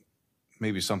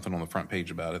maybe something on the front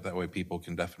page about it. That way people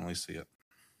can definitely see it.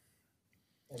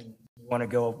 You want to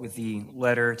go with the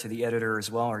letter to the editor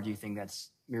as well, or do you think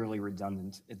that's merely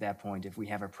redundant at that point if we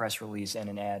have a press release and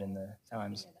an ad in the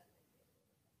Times?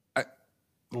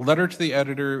 The letter to the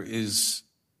editor is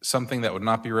something that would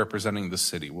not be representing the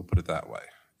city, we'll put it that way.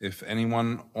 If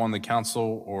anyone on the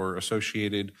council or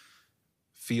associated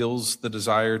feels the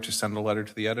desire to send a letter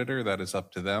to the editor, that is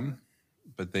up to them,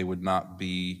 but they would not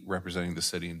be representing the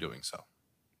city in doing so.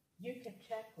 You can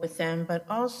check with them, but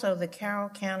also the Carroll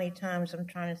County Times, I'm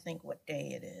trying to think what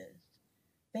day it is.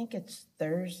 I think it's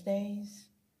Thursdays.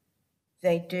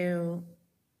 They do,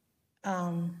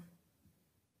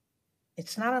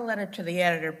 it's not a letter to the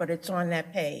editor, but it's on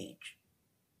that page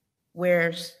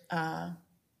where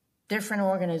different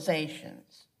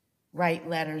organizations write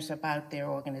letters about their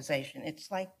organization. It's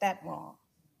like that long.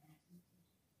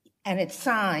 And it's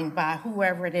signed by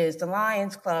whoever it is. The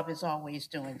Lions Club is always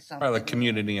doing something. Probably like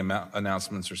community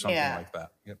announcements or something Yeah. like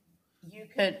that. Yep. You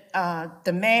could,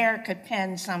 the mayor could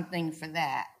pen something for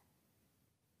that.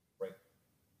 Right.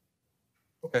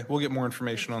 Okay, we'll get more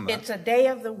information on that. It's a day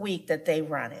of the week that they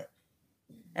run it.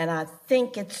 And I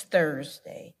think it's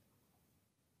Thursday.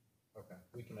 Okay,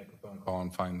 we can make a phone call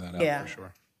and find that out Yeah. for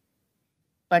sure.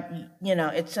 But, you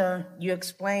know, you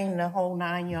explain the whole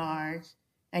 9 yards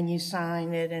and you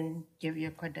sign it and give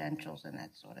your credentials and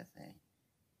that sort of thing.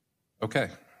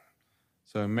 Okay,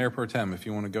 so Mayor Pro Tem, if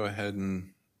you want to go ahead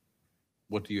and,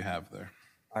 what do you have there?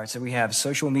 All right, so we have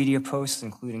social media posts,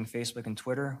 including Facebook and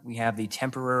Twitter. We have the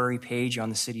temporary page on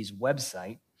the city's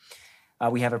website.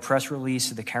 We have a press release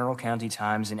to the Carroll County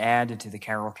Times, an ad to the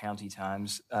Carroll County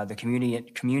Times, the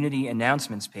community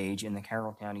announcements page in the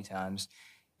Carroll County Times.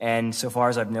 And so far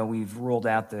as I know, we've ruled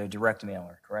out the direct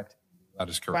mailer, correct? That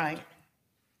is correct. Right.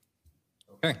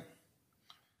 Okay.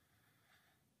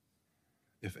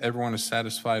 If everyone is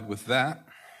satisfied with that,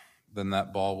 then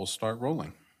that ball will start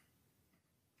rolling.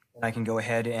 I can go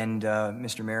ahead and,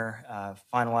 Mr. Mayor,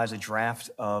 finalize a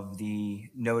draft of the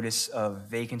notice of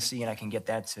vacancy, and I can get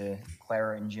that to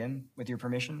Clara and Jim with your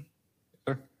permission.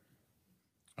 Sure.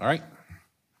 All right,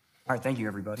 All right, thank you,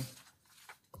 everybody.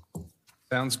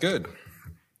 sounds good.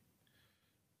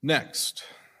 Next,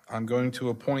 I'm going to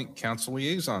appoint council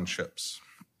liaisonships.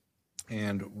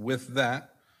 And with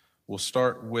that, we'll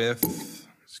start with,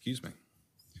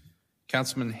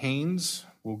 Councilman Haynes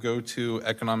will go to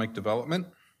Economic Development.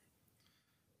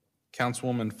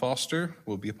 Councilwoman Foster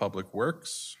will be Public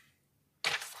Works.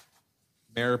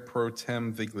 Mayor Pro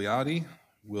Tem Vigliotti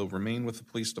will remain with the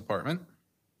Police Department.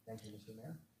 Thank you, Mr.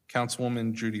 Mayor.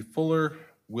 Councilwoman Judy Fuller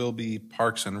will be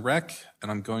Parks and Rec,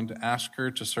 and I'm going to ask her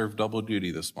to serve double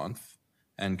duty this month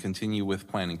and continue with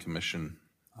Planning Commission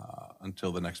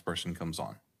until the next person comes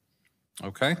on.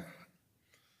 Okay?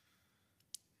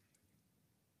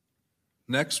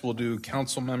 Next, we'll do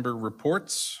council member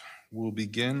reports. We'll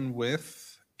begin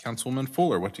with Councilwoman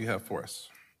Fuller. What do you have for us?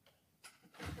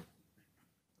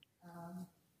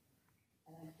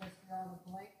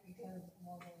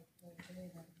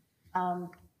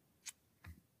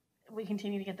 We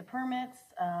continue to get the permits.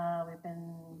 We've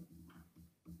been,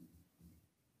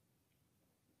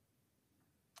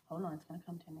 hold on, it's gonna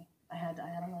come to me. I had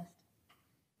a list.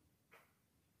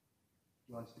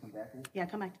 You want us to come back here? Yeah,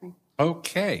 come back to me.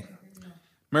 Okay.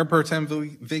 Mayor Pro Tem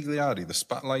Vigliotti, the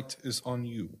spotlight is on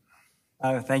you.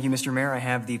 Thank you, Mr. Mayor. I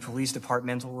have the police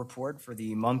departmental report for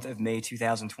the month of May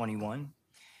 2021.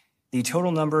 The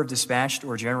total number of dispatched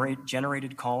or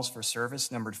generated calls for service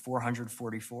numbered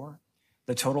 444.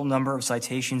 The total number of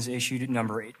citations issued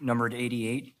numbered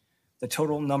 88. The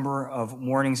total number of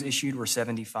warnings issued were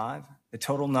 75. The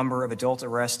total number of adult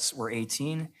arrests were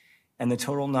 18. And the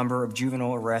total number of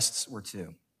juvenile arrests were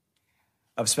 2.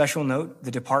 Of special note,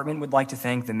 the department would like to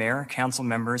thank the mayor, council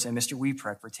members, and Mr.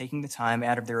 Weeprecht for taking the time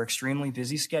out of their extremely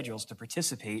busy schedules to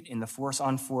participate in the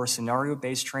force-on-force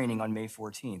scenario-based training on May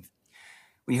 14th.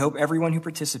 We hope everyone who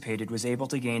participated was able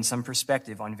to gain some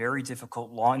perspective on very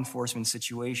difficult law enforcement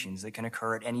situations that can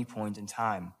occur at any point in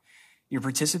time. Your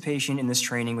participation in this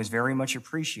training was very much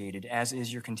appreciated, as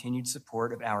is your continued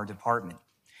support of our department.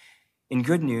 In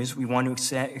good news, we want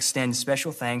to extend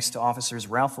special thanks to Officers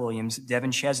Ralph Williams,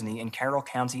 Devin Chesney, and Carroll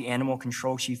County Animal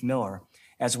Control Chief Miller,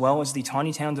 as well as the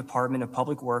Taneytown Department of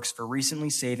Public Works for recently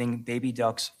saving baby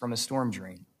ducks from a storm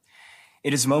drain.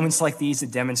 It is moments like these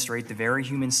that demonstrate the very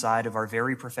human side of our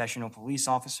very professional police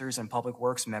officers and public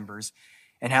works members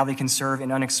and how they can serve in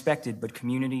unexpected but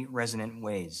community-resonant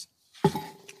ways.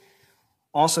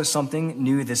 Also, something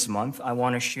new this month, I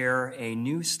want to share a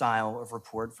new style of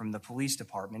report from the police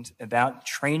department about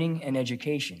training and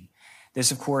education.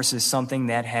 This, of course, is something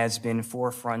that has been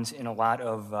forefront in a lot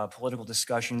of political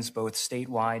discussions, both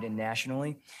statewide and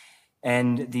nationally.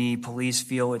 And the police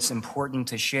feel it's important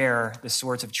to share the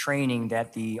sorts of training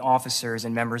that the officers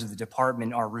and members of the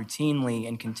department are routinely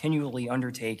and continually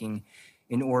undertaking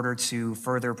in order to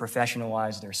further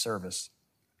professionalize their service.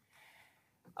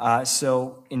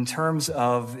 So in terms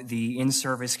of the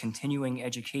in-service continuing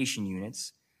education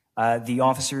units, the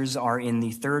officers are in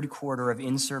the third quarter of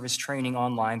in-service training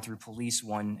online through Police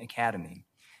One Academy.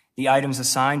 The items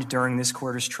assigned during this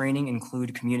quarter's training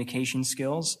include communication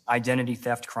skills, identity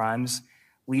theft crimes,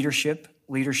 leadership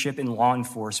in law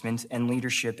enforcement, and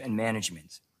leadership and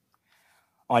management.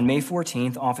 On May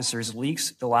 14th, Officers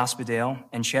Leaks, DeLaspedale,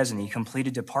 and Chesney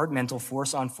completed departmental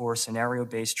force-on-force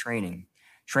scenario-based training.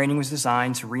 Training was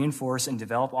designed to reinforce and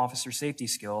develop officer safety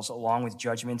skills along with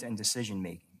judgment and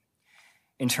decision-making.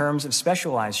 In terms of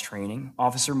specialized training,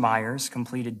 Officer Myers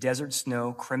completed Desert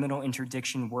Snow Criminal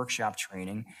Interdiction Workshop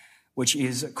training, which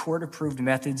is court-approved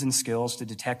methods and skills to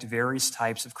detect various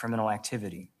types of criminal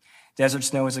activity. Desert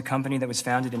Snow is a company that was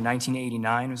founded in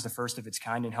 1989, was the first of its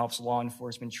kind, and helps law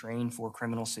enforcement train for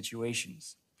criminal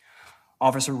situations.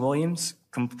 Officer Williams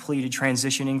completed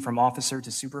transitioning from officer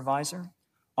to supervisor.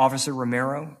 Officer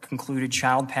Romero concluded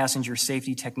Child Passenger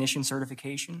Safety Technician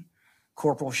certification.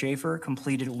 Corporal Schaefer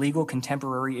completed Legal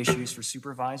Contemporary Issues for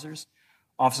supervisors.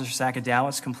 Officer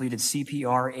Sakadalis completed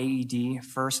CPR AED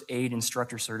First Aid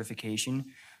Instructor certification.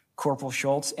 Corporal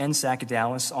Schultz and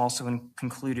Sakadalis also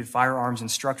concluded Firearms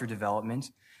Instructor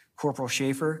development. Corporal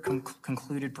Schaefer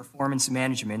concluded Performance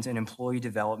Management and Employee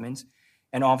development.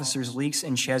 And Officers Leaks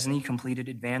and Chesney completed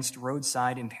Advanced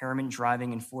Roadside Impairment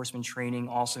Driving Enforcement training,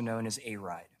 also known as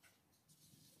ARIDE.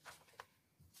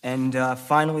 And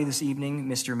finally this evening,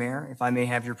 Mr. Mayor, if I may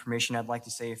have your permission, I'd like to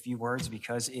say a few words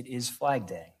because it is Flag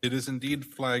Day. It is indeed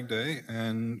Flag Day,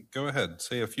 and go ahead,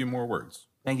 say a few more words.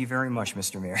 Thank you very much,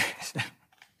 Mr. Mayor.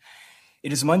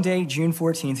 It is Monday, June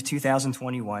 14th,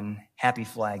 2021. Happy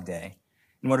Flag Day.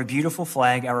 And what a beautiful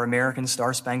flag our American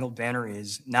Star-Spangled Banner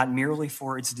is, not merely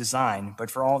for its design, but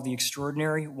for all of the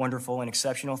extraordinary, wonderful, and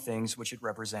exceptional things which it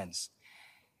represents.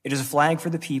 It is a flag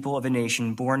for the people of a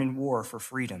nation born in war for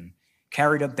freedom,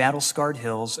 carried up battle-scarred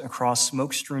hills, across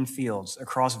smoke-strewn fields,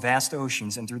 across vast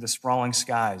oceans, and through the sprawling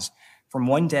skies, from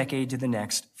one decade to the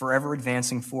next, forever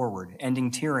advancing forward,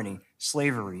 ending tyranny,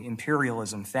 slavery,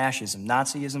 imperialism, fascism,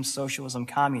 Nazism, socialism,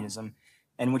 communism,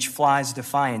 and which flies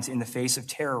defiant in the face of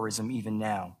terrorism even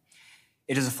now.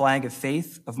 It is a flag of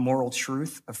faith, of moral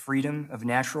truth, of freedom, of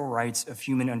natural rights, of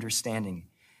human understanding.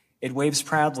 It waves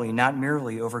proudly not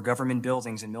merely over government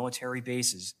buildings and military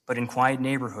bases, but in quiet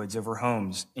neighborhoods, over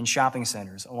homes, in shopping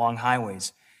centers, along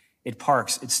highways, at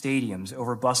parks, at stadiums,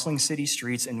 over bustling city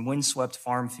streets and windswept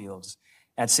farm fields,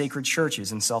 at sacred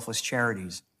churches and selfless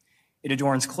charities. It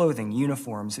adorns clothing,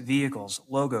 uniforms, vehicles,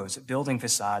 logos, building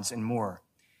facades, and more.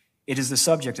 It is the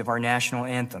subject of our national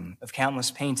anthem, of countless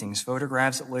paintings,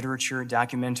 photographs, literature,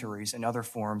 documentaries, and other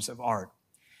forms of art.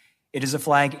 It is a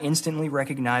flag instantly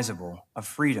recognizable, of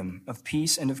freedom, of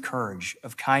peace and of courage,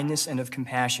 of kindness and of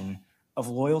compassion, of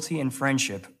loyalty and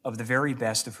friendship, of the very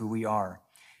best of who we are.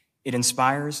 It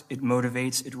inspires, it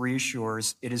motivates, it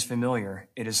reassures, it is familiar,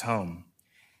 it is home.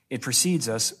 It precedes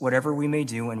us, whatever we may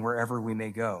do and wherever we may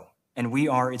go. And we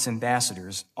are its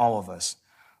ambassadors, all of us.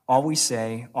 All we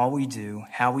say, all we do,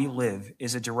 how we live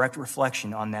is a direct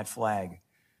reflection on that flag.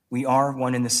 We are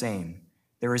one and the same.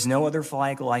 There is no other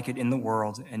flag like it in the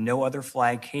world, and no other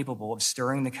flag capable of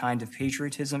stirring the kind of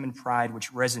patriotism and pride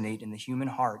which resonate in the human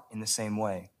heart in the same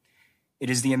way. It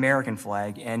is the American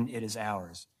flag, and it is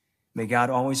ours. May God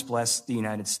always bless the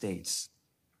United States.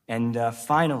 And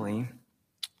finally,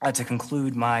 to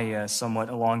conclude my somewhat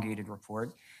elongated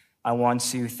report, I want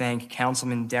to thank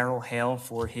Councilman Darrell Hale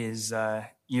for his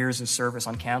years of service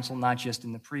on council, not just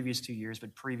in the previous 2 years,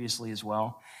 but previously as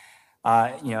well.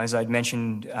 As I'd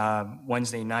mentioned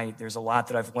Wednesday night, there's a lot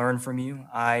that I've learned from you.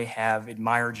 I have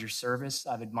admired your service.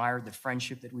 I've admired the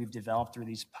friendship that we've developed through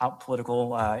these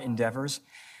political endeavors.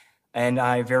 And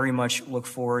I very much look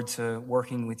forward to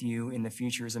working with you in the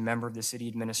future as a member of the city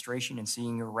administration and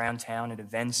seeing you around town at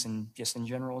events and just in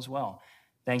general as well.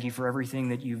 Thank you for everything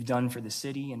that you've done for the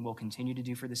city and will continue to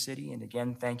do for the city. And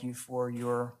again, thank you for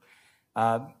your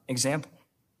example.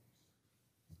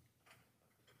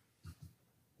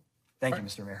 Thank you,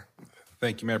 Mr. Mayor.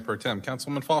 Thank you, Mayor Pro Tem.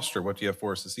 Councilman Foster, what do you have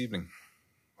for us this evening?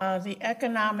 The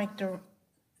Economic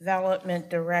Development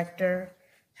Director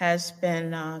has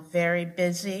been very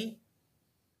busy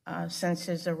since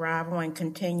his arrival and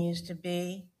continues to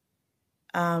be.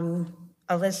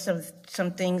 A list of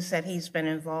some things that he's been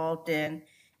involved in.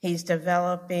 He's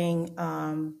developing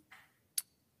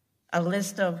a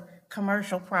list of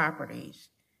commercial properties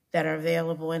that are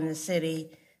available in the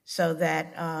city so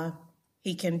that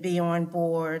he can be on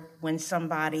board when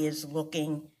somebody is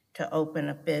looking to open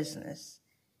a business.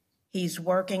 He's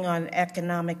working on an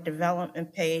economic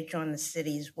development page on the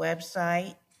city's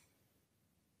website,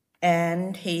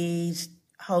 and he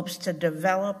hopes to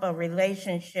develop a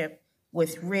relationship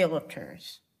with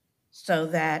realtors so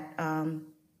that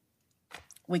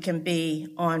we can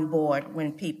be on board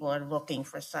when people are looking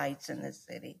for sites in the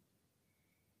city.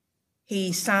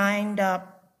 He signed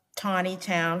up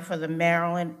Taneytown for the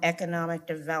Maryland Economic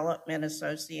Development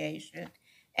Association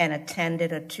and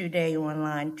attended a 2-day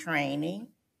online training.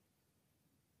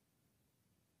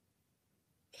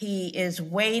 He is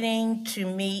waiting to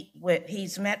meet with,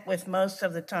 he's met with most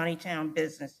of the Taneytown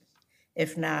businesses,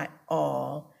 if not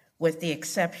all, with the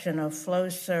exception of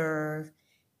FlowServe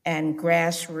and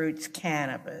Grassroots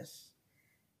Cannabis.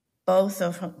 Both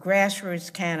of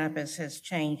Grassroots Cannabis has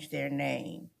changed their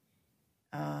name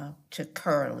to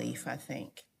Curaleaf, I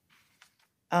think.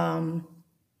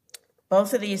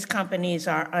 Both of these companies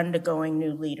are undergoing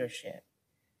new leadership.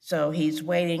 So he's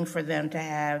waiting for them to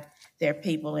have their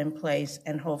people in place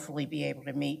and hopefully be able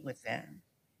to meet with them.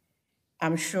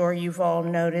 I'm sure you've all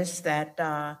noticed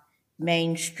that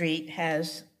Main Street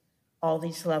has all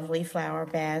these lovely flower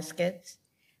baskets.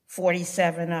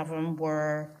 47 of them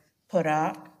were put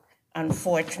up.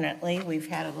 Unfortunately, we've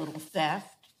had a little theft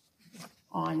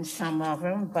on some of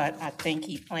them, but I think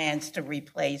he plans to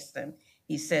replace them.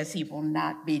 He says he will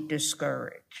not be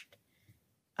discouraged.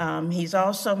 He's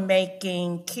also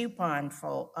making coupon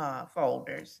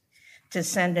folders to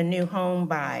send to new home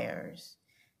buyers.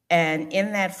 And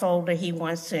in that folder, he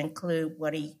wants to include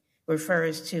what he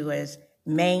refers to as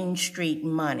Main Street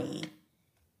money,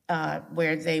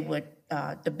 where they would,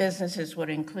 the businesses would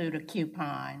include a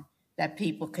coupon that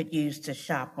people could use to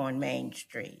shop on Main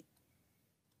Street.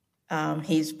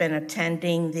 He's been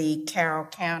attending the Carroll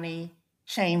County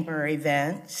Chamber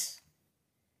events,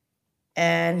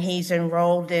 and he's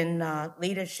enrolled in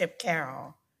Leadership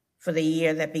Carroll for the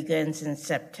year that begins in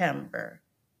September.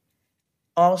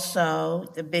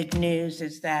 Also, the big news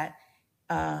is that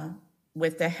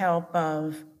with the help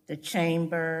of the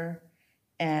Chamber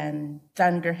and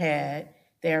Thunderhead,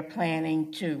 they're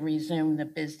planning to resume the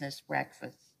business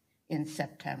breakfast in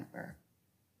September.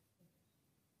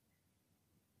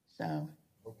 So.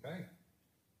 Okay.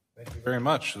 Thank you very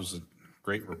much. It was a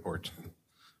great report.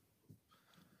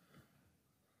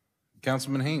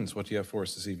 Councilman Haynes, what do you have for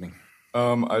us this evening?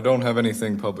 I don't have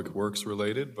anything public works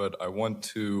related, but I want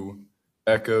to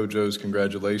echo Joe's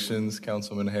congratulations,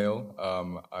 Councilman Hale.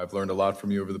 I've learned a lot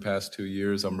from you over the past 2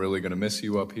 years. I'm really going to miss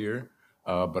you up here,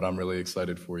 but I'm really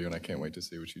excited for you, and I can't wait to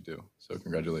see what you do. So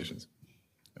congratulations.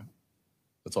 Yeah.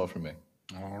 That's all from me.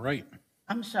 All right.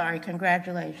 I'm sorry,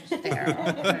 congratulations,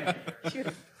 Daryl.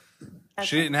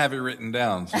 She didn't have it written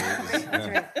down. So it was,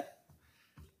 yeah.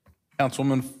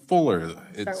 Councilwoman Fuller.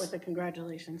 Start with the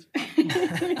congratulations.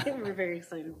 We're very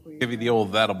excited for you. Give you the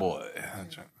old that a boy.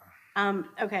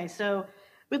 Okay, so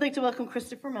we'd like to welcome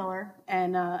Christopher Miller,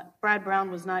 and Brad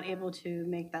Brown was not able to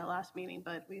make that last meeting,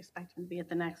 but we expect him to be at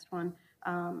the next one.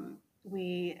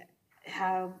 We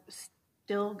have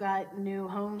still got new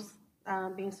homes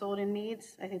being sold in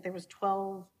needs. I think there was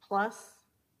 12 plus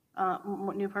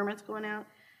new permits going out.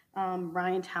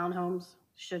 Ryan Townhomes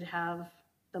should have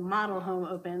the model home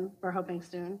open, we're hoping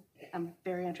soon. I'm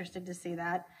very interested to see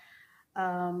that.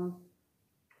 There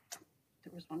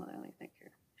was one other thing I think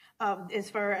here. As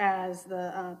far as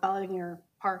the Ballinger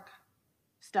Park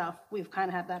stuff, we've kind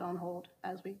of had that on hold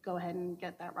as we go ahead and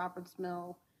get that Roberts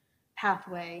Mill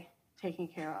pathway taken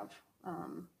care of.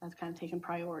 That's kind of taken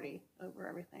priority over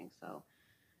everything. So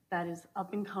that is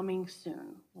up and coming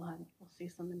soon. We'll see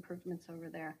some improvements over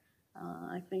there.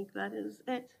 I think that is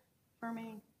it for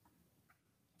me.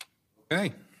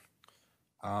 Okay.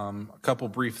 A couple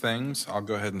brief things. I'll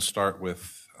go ahead and start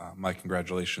with my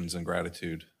congratulations and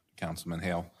gratitude, Councilman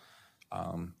Hale.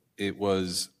 It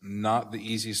was not the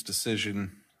easiest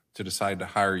decision to decide to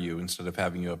hire you instead of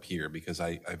having you up here, because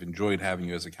I've enjoyed having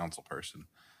you as a council person.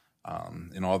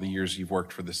 In all the years you've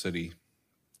worked for the city,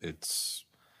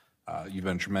 you've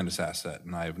been a tremendous asset,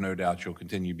 and I have no doubt you'll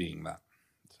continue being that.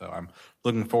 So I'm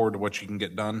looking forward to what you can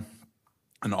get done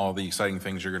and all the exciting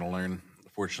things you're going to learn.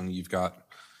 Fortunately, you've got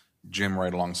Jim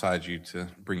right alongside you to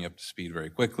bring you up to speed very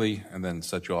quickly and then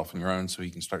set you off on your own so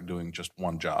you can start doing just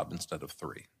one job instead of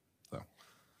three. So,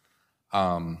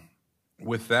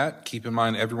 with that, keep in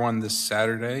mind, everyone, this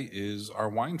Saturday is our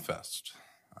Wine Fest.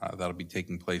 That'll be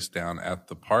taking place down at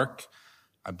the park.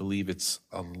 I believe it's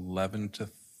 11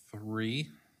 to 3,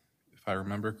 if I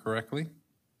remember correctly.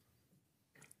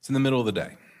 It's in the middle of the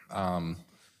day.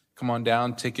 Come on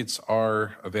down. Tickets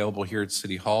are available here at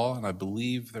City Hall, and I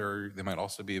believe they might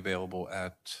also be available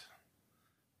at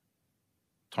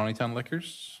Taneytown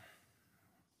Liquors.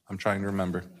 I'm trying to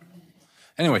remember.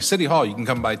 Anyway, City Hall, you can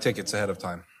come buy tickets ahead of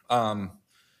time.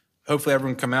 Hopefully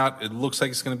everyone come out. It looks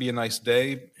like it's going to be a nice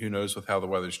day. Who knows with how the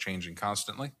weather's changing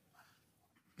constantly.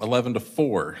 11 to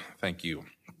 4, thank you.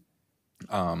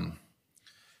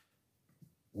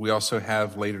 We also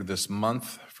have later this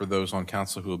month, for those on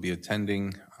council who will be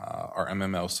attending, our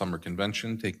MML Summer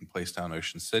Convention taking place down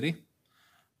Ocean City.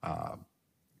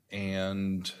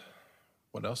 And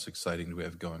what else exciting do we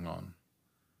have going on?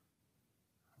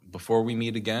 Before we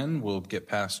meet again, we'll get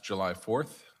past July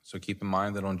 4th. So keep in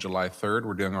mind that on July 3rd,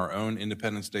 we're doing our own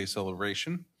Independence Day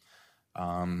celebration.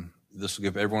 This will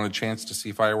give everyone a chance to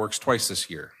see fireworks twice this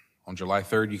year. On July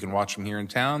 3rd, you can watch them here in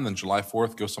town. Then July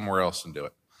 4th, go somewhere else and do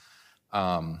it.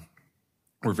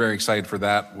 We're very excited for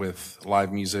that with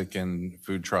live music and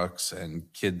food trucks and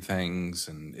kid things,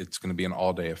 and it's going to be an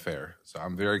all-day affair. So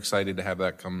I'm very excited to have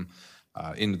that come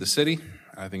into the city.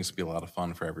 I think it's going to be a lot of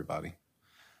fun for everybody.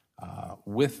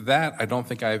 With that, I don't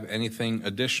think I have anything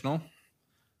additional,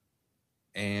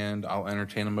 and I'll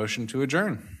entertain a motion to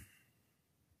adjourn.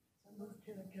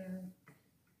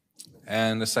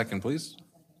 And a second, please.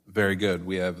 Very good.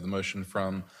 We have the motion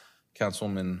from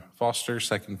Councilwoman Foster,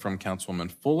 second from Councilwoman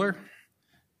Fuller.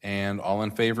 And all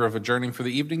in favor of adjourning for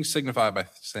the evening signify by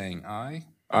saying aye.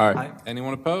 Aye.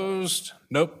 Anyone opposed?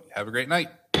 Nope. Have a great night.